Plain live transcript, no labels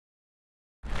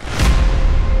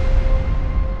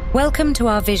Welcome to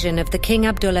our vision of the King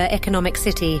Abdullah Economic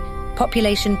City,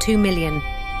 population 2 million.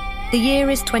 The year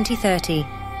is 2030.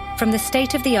 From the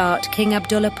state-of-the-art King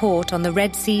Abdullah port on the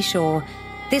Red Sea shore,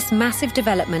 this massive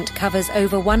development covers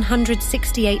over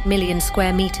 168 million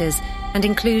square meters and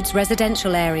includes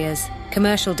residential areas,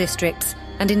 commercial districts,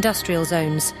 and industrial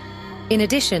zones. In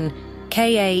addition,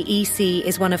 KAEC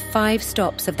is one of 5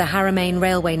 stops of the Haramain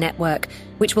railway network,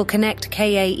 which will connect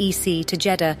KAEC to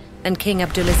Jeddah and King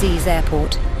Abdulaziz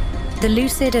Airport. The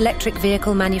Lucid electric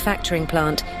vehicle manufacturing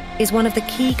plant is one of the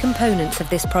key components of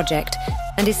this project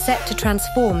and is set to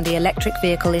transform the electric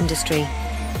vehicle industry.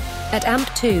 At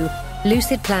AMP2,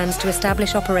 Lucid plans to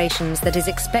establish operations that is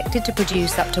expected to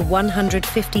produce up to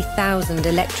 150,000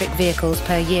 electric vehicles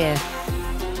per year.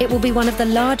 It will be one of the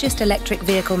largest electric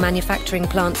vehicle manufacturing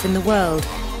plants in the world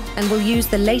and will use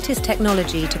the latest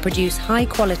technology to produce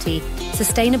high-quality,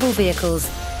 sustainable vehicles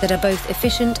that are both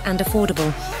efficient and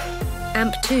affordable.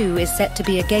 AMP2 is set to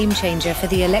be a game-changer for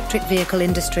the electric vehicle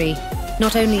industry,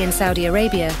 not only in Saudi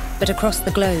Arabia, but across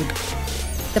the globe.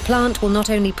 The plant will not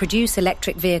only produce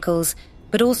electric vehicles,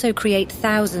 but also create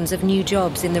thousands of new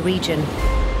jobs in the region.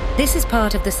 This is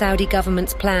part of the Saudi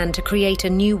government's plan to create a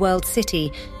new world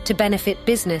city to benefit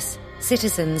business,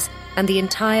 citizens, and the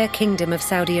entire Kingdom of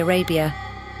Saudi Arabia.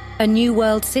 A new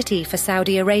world city for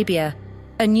Saudi Arabia,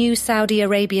 a new Saudi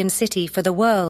Arabian city for the world.